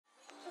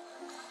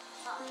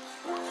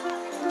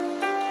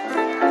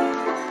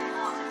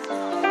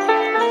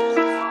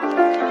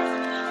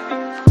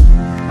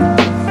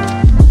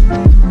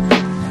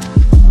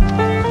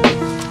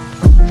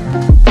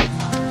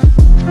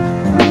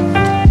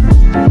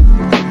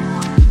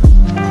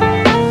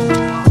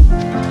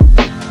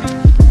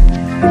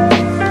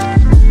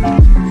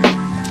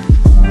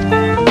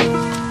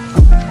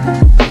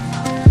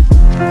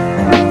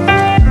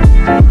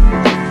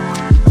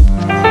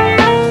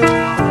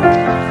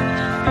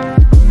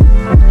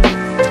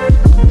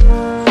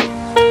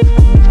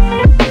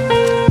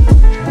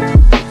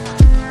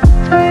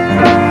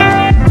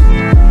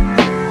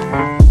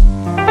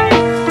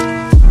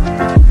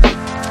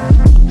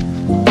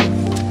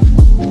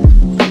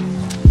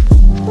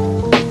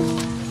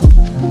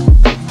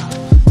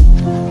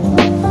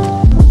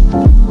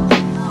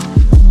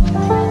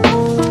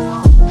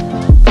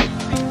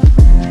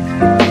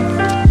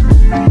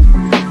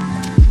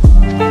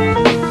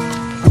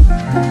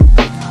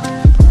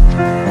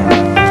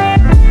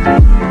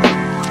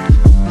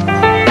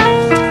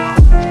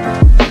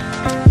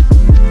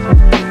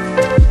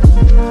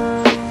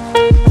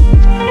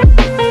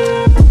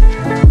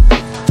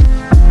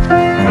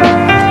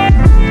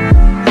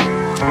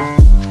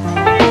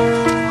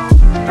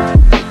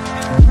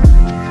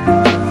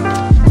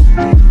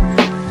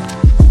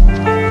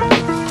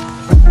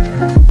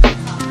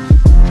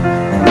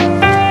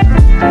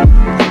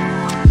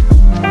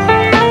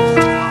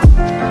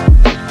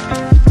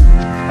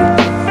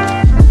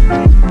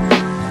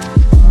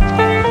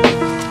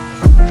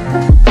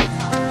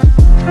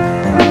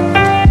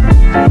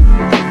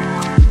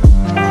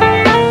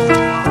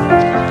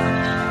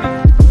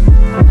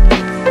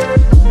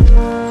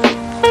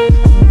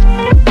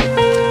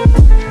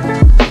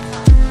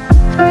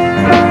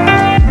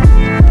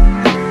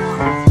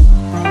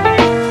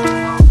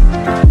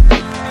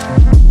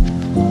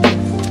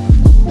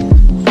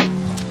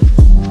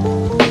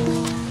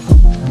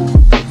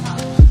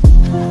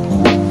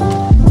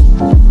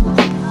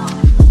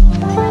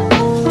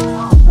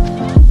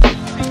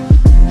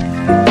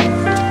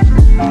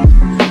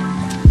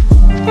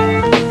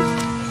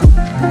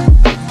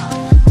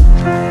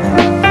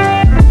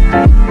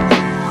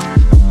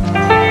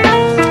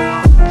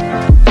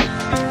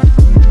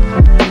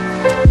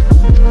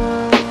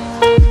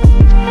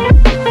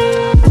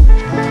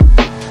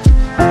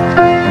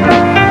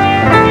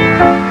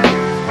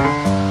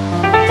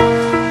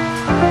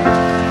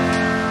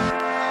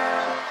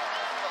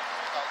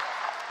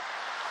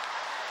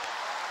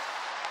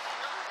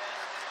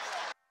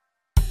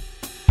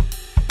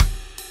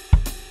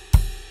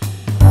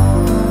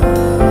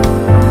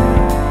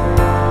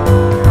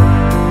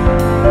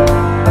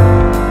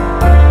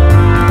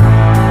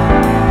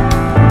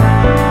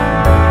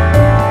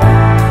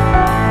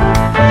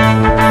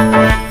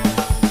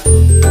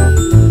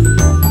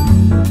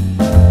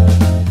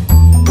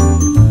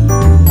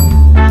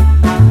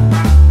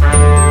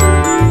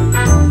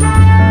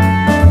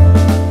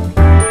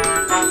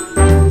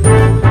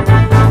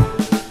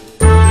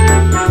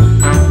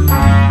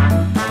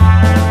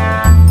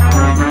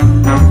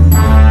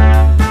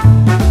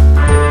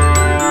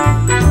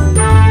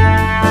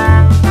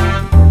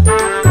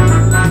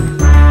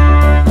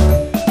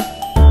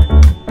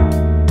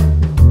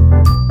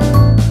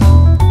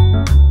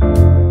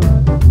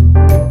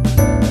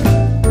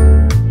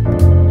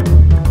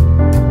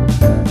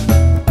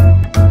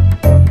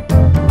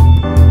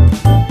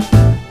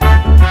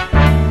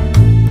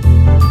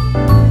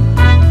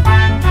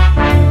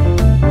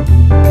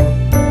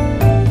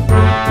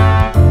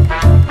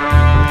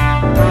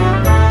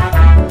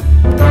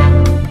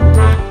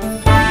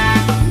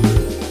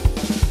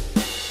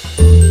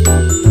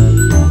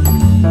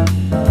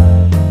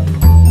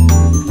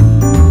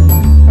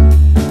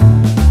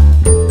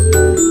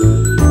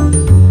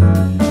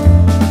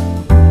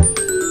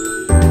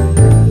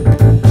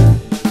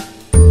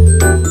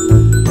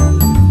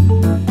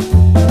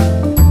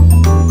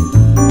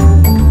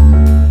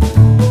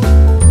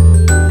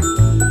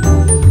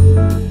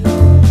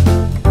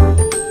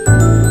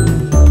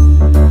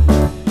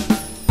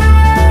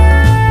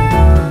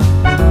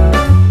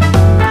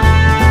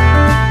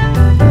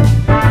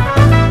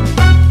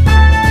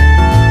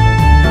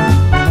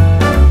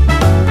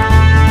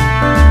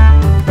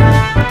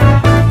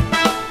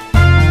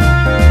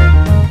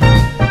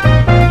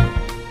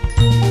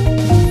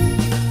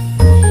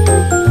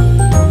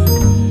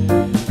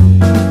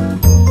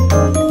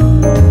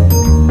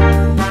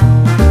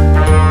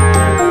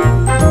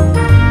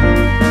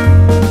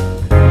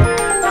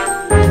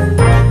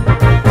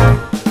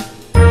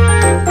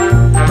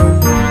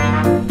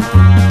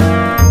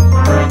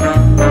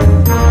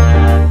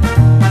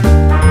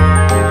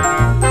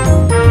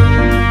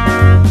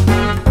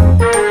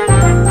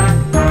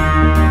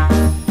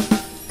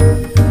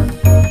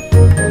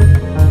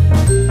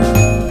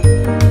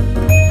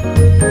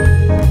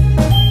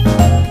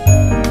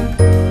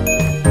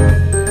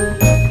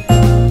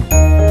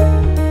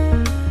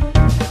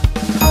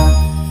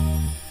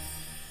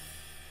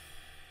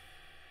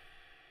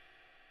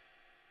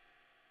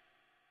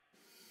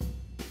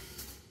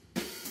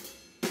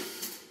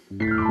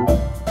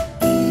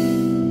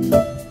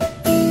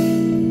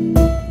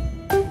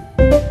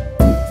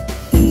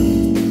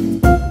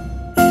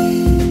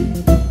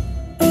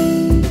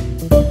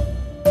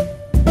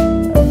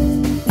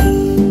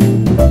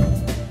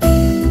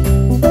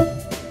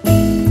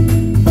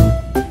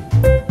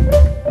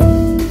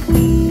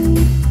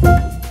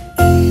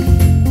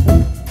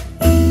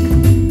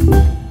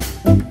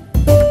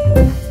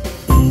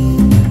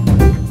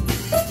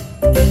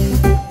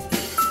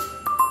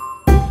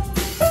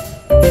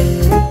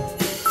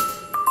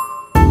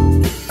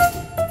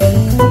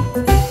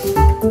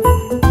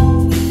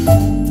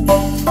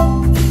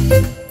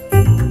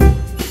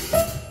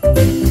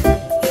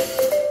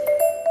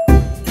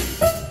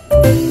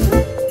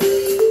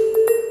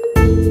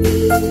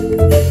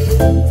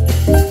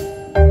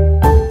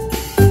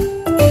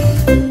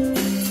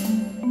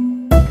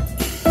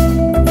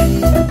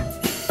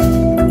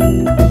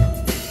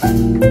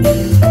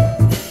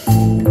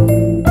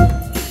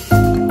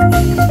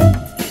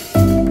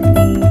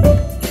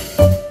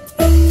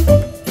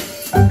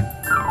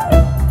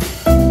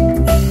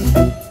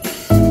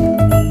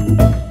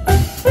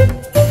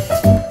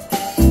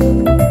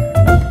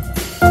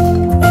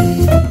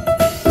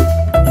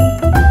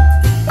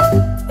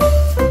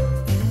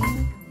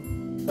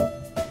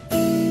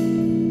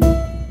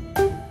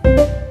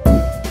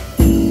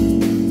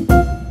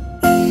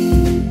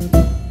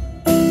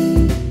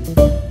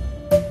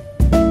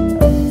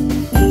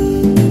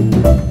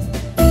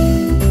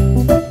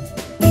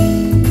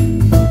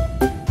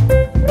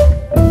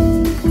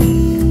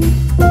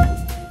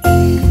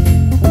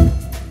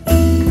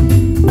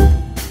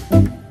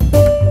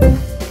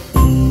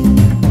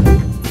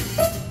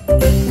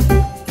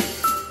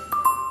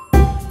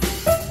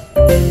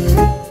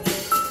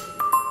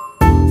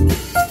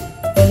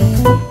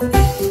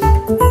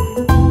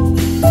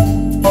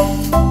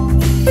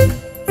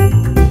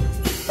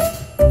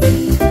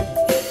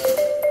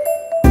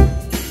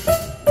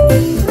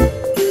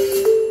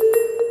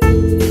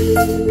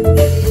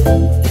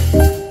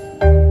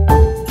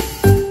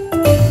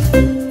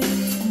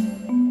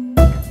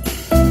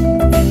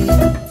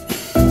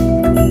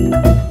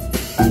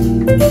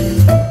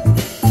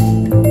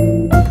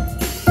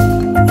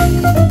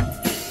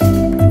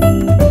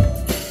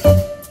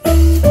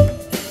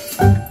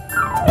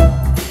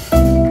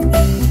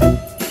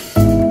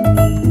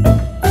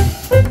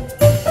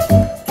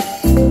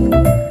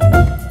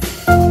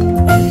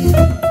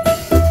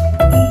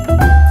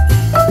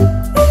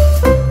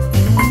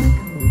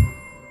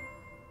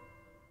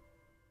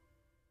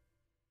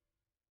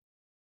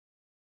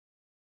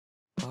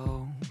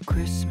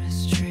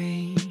Christmas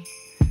tree,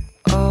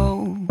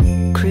 oh,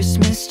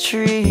 Christmas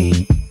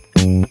tree.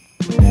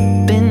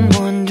 Been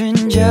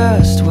wondering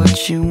just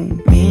what you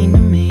mean to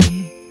me.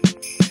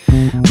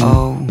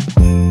 Oh,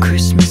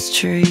 Christmas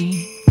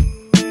tree.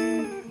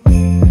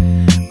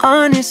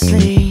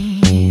 Honestly,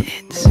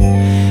 it's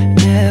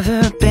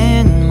never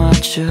been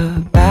much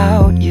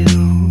about you.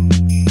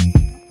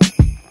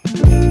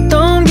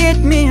 Don't get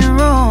me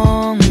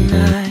wrong,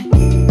 I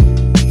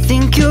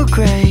think you're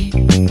great.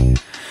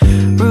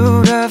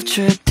 Root of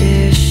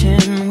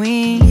tradition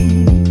we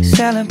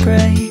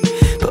celebrate.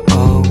 But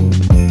oh,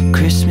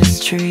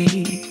 Christmas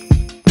tree,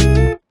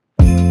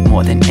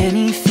 more than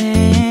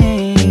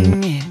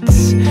anything,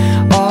 it's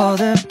all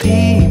the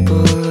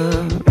people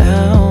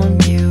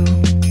around you.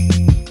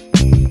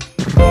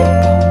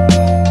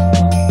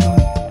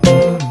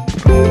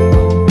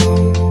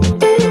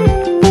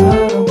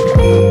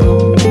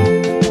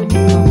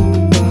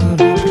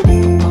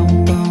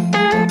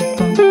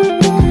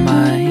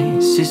 My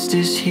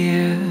sister's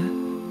here,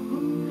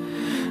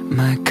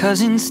 my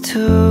cousins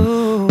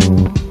too.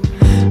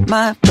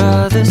 My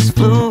brothers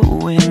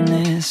flew in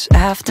this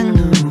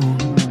afternoon.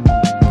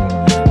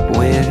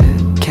 We're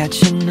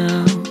catching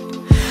up.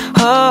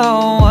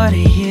 Oh, what a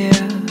year.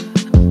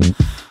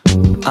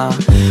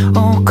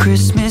 Oh,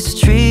 Christmas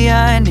tree,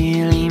 I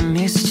nearly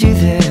missed you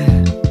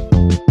there.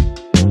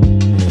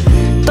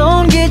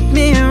 Don't get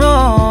me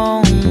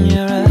wrong,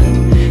 you're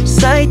a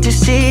sight to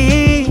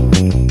see,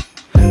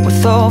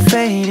 with all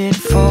faded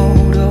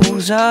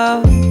photos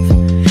of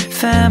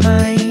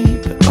family.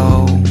 But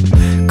oh,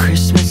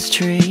 Christmas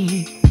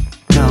tree,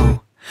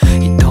 no,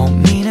 you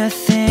don't mean a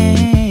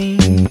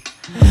thing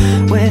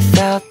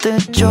without the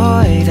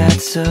joy that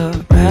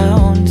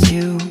surrounds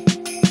you.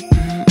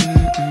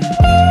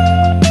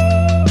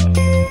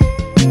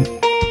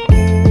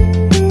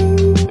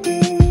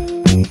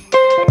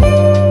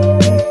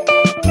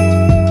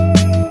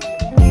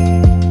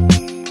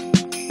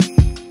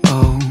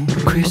 Oh,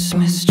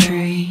 Christmas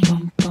tree,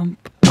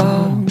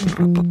 oh,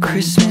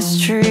 Christmas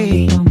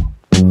tree.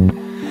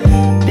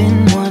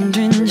 Been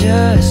wondering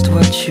just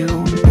what you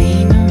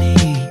mean to me.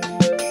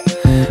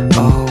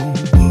 Oh,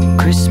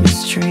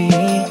 Christmas tree.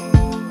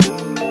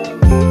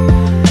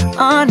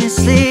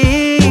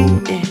 Honestly,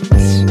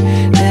 it's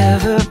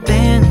never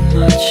been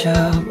much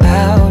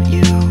about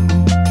you.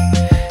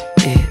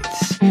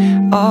 It's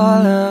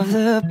all of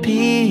the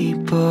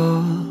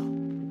people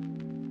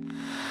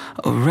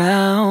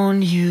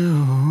around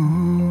you.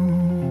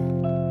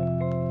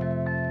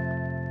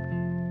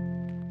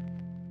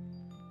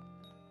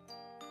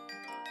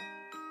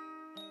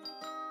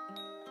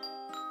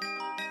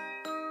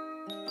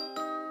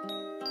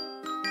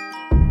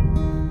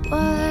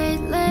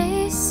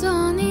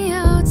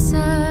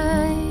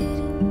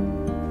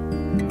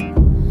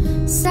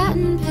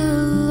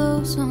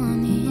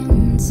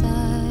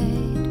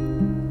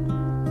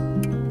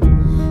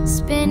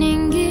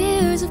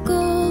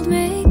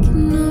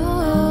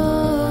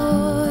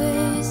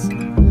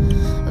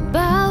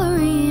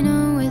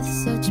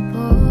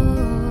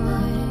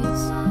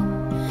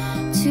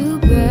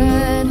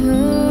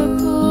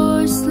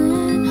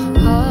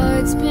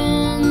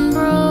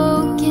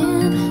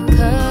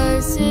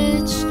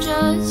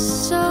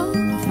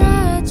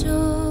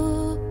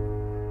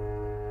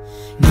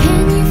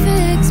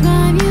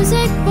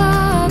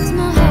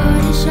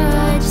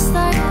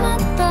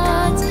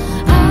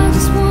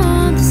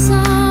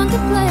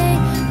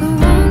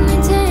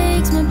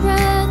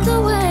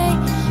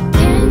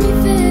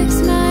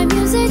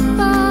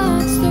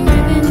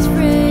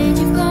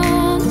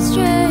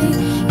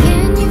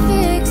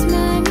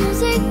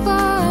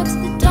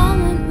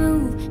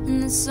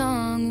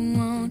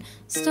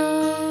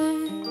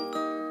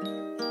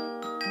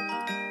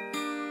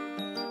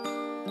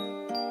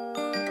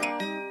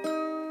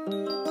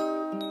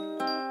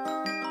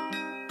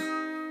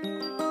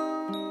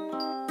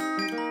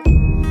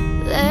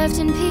 left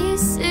in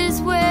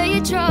pieces where you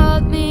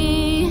dropped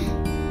me.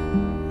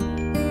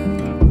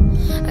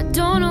 I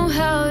don't know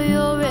how you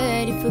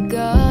already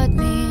forgot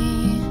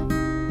me.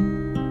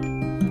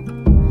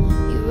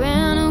 You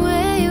ran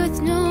away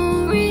with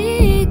no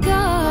regard.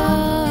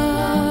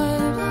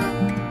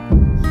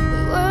 We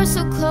were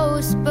so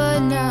close, but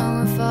now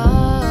we're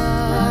far.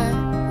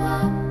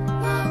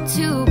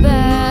 Too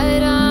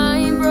bad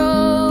I'm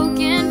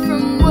broken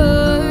from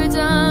words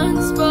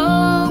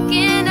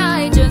unspoken.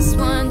 I just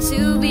want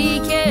to be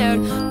cared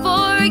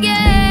for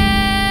again.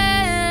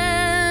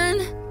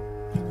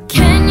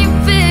 Can you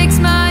fix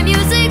my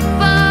music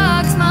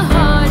box? My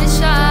heart is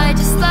shy,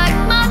 just like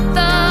my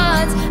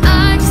thoughts.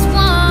 I just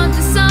want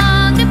the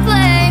song to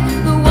play,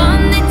 the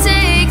one that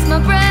takes my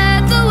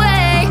breath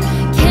away.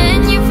 Can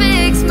you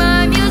fix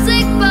my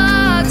music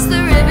box? The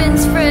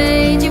ribbon's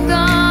frayed, you've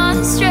gone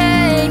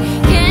astray.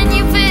 Can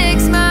you fix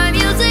my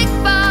music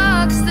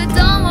box? The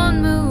doll won't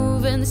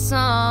move and the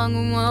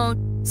song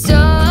won't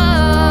start.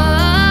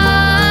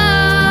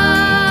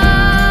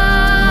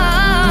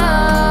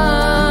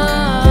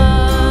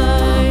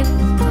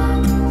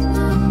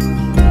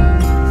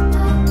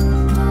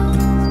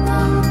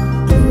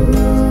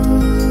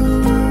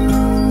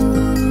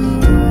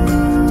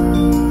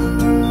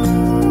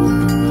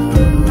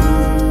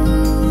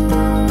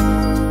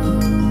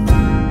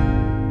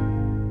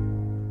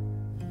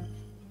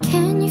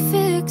 Can you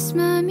fix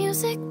my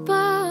music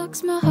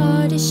box? My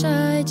heart is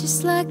shy,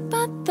 just like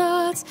my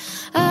thoughts.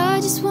 I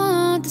just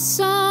want the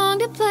song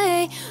to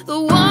play, the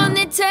one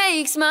that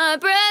takes my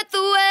breath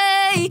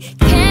away.